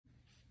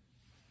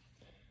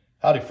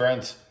Howdy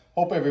friends,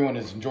 hope everyone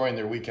is enjoying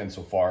their weekend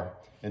so far.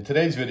 In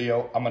today's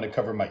video, I'm going to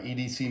cover my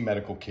EDC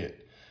medical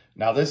kit.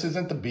 Now this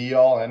isn't the be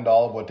all end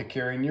all of what to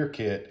carry in your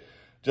kit,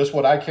 just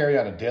what I carry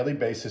on a daily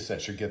basis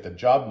that should get the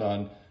job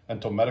done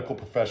until medical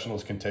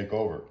professionals can take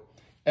over.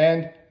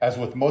 And as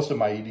with most of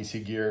my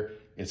EDC gear,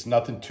 it's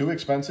nothing too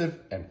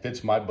expensive and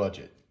fits my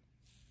budget.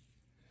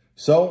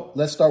 So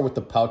let's start with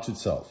the pouch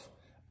itself.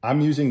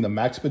 I'm using the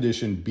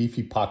Maxpedition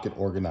Beefy Pocket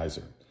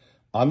Organizer.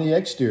 On the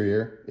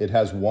exterior, it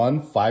has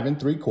one 5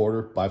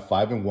 3/4 by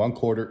 5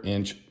 1/4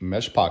 inch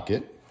mesh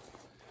pocket.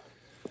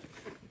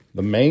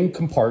 The main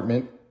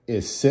compartment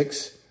is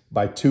 6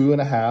 by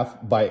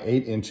 2.5 by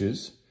 8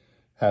 inches,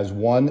 has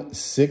one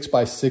 6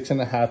 by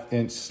 6.5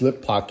 inch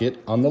slip pocket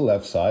on the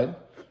left side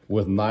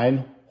with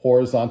 9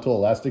 horizontal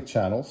elastic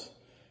channels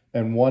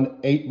and one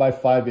 8 by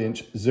 5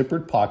 inch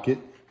zippered pocket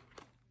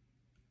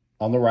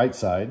on the right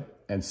side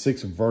and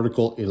 6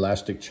 vertical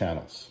elastic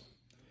channels.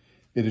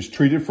 It is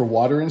treated for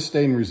water and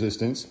stain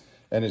resistance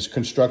and is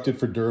constructed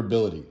for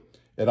durability.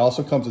 It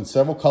also comes in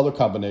several color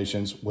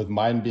combinations, with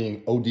mine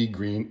being OD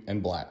green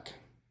and black.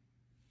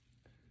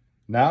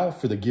 Now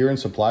for the gear and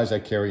supplies I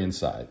carry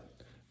inside.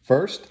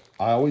 First,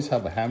 I always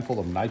have a handful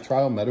of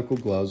nitrile medical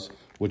gloves,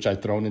 which I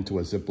thrown into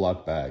a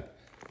Ziploc bag.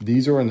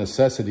 These are a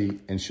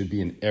necessity and should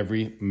be in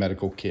every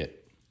medical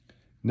kit.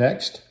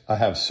 Next, I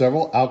have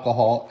several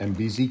alcohol and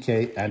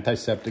BZK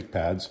antiseptic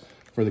pads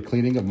for the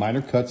cleaning of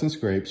minor cuts and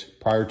scrapes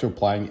prior to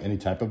applying any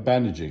type of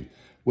bandaging,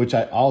 which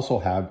I also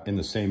have in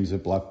the same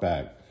Ziploc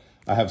bag.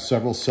 I have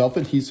several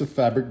self-adhesive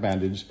fabric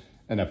bandages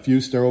and a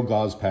few sterile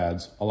gauze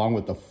pads, along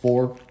with a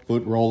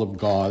 4-foot roll of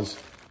gauze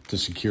to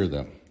secure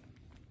them.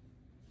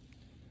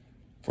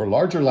 For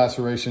larger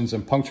lacerations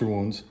and puncture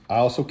wounds, I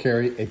also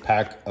carry a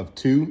pack of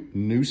 2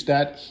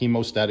 Newstat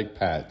hemostatic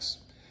pads.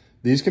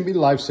 These can be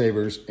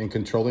lifesavers in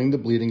controlling the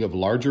bleeding of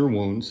larger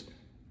wounds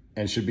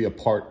and should be a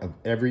part of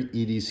every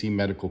EDC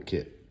medical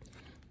kit.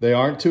 They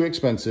aren't too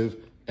expensive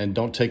and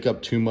don't take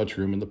up too much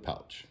room in the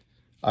pouch.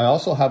 I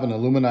also have an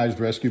aluminized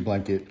rescue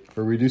blanket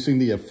for reducing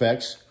the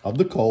effects of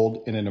the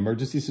cold in an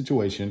emergency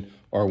situation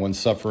or when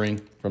suffering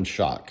from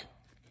shock.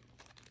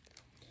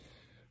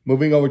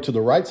 Moving over to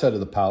the right side of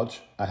the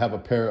pouch, I have a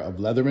pair of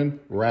Leatherman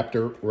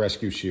Raptor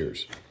rescue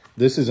shears.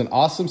 This is an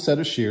awesome set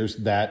of shears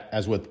that,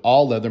 as with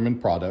all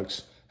Leatherman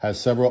products, has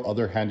several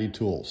other handy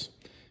tools.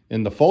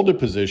 In the folded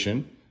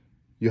position,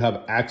 you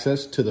have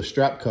access to the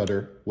strap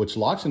cutter, which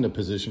locks into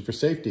position for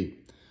safety.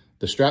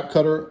 The strap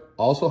cutter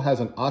also has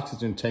an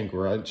oxygen tank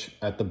wrench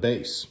at the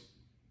base.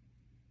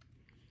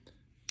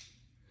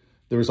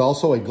 There is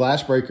also a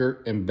glass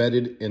breaker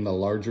embedded in the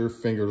larger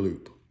finger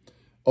loop.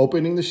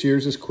 Opening the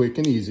shears is quick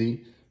and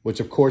easy, which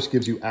of course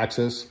gives you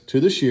access to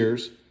the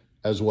shears,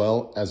 as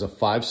well as a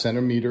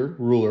 5-centimeter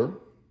ruler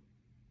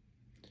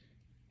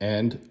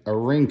and a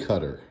ring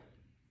cutter.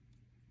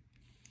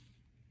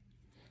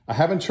 I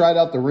haven't tried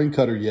out the ring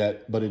cutter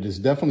yet, but it is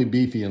definitely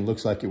beefy and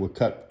looks like it would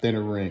cut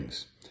thinner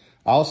rings.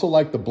 I also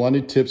like the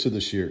blunted tips of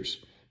the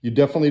shears. You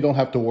definitely don't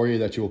have to worry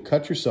that you will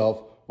cut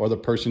yourself or the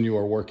person you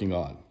are working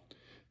on.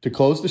 To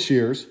close the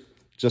shears,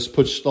 just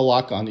push the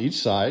lock on each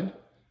side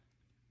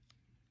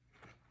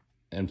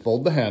and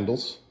fold the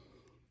handles.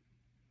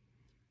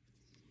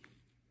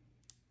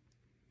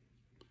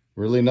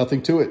 Really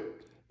nothing to it.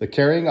 The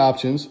carrying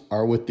options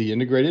are with the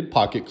integrated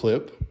pocket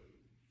clip,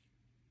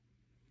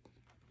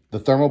 the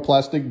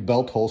thermoplastic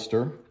belt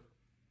holster,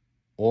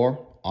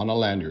 or on a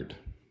lanyard.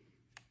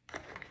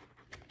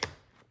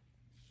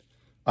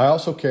 I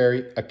also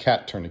carry a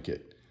CAT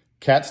tourniquet.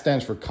 CAT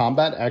stands for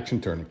Combat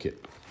Action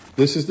Tourniquet.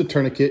 This is the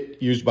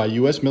tourniquet used by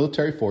U.S.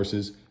 military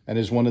forces and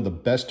is one of the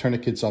best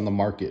tourniquets on the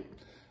market.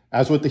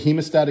 As with the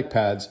hemostatic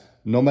pads,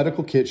 no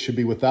medical kit should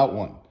be without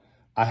one.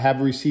 I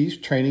have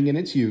received training in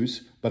its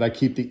use, but I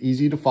keep the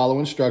easy to follow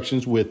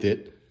instructions with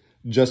it,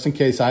 just in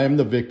case I am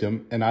the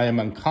victim and I am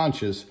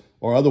unconscious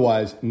or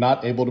otherwise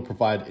not able to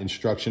provide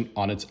instruction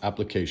on its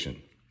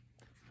application.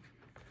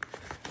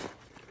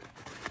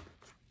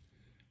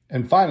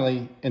 And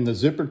finally, in the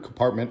zippered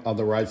compartment on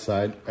the right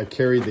side, I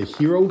carry the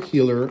Hero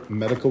Healer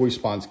Medical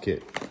Response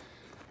Kit.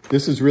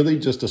 This is really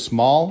just a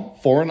small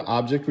foreign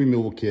object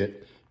removal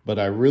kit, but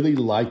I really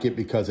like it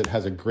because it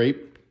has a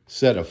great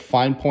set of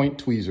fine point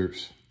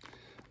tweezers.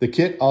 The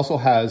kit also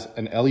has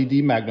an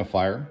LED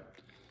magnifier,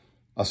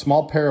 a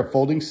small pair of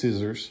folding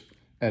scissors,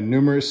 and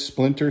numerous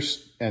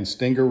splinters and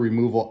stinger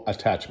removal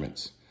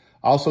attachments.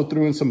 I also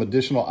threw in some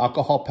additional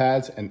alcohol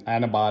pads and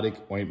antibiotic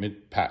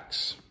ointment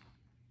packs.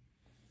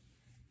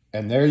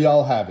 And there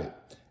y'all have it.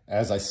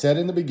 As I said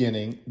in the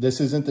beginning,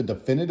 this isn't the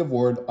definitive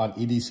word on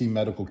EDC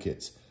medical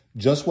kits,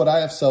 just what I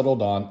have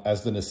settled on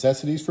as the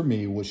necessities for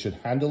me, which should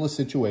handle a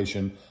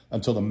situation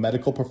until the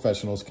medical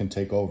professionals can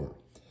take over.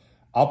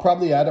 I'll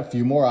probably add a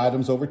few more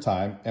items over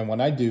time, and when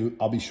I do,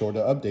 I'll be sure to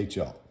update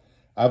y'all.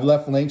 I've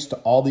left links to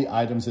all the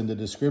items in the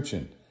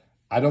description.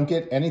 I don't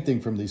get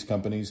anything from these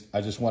companies. I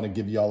just want to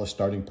give y'all a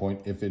starting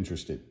point if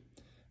interested.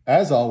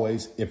 As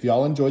always, if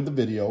y'all enjoyed the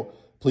video,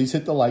 please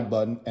hit the like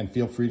button and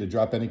feel free to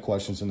drop any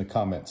questions in the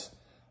comments.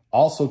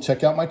 Also,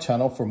 check out my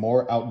channel for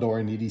more outdoor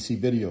and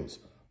EDC videos.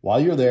 While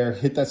you're there,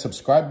 hit that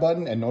subscribe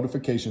button and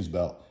notifications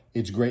bell.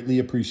 It's greatly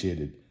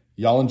appreciated.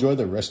 Y'all enjoy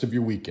the rest of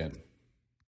your weekend.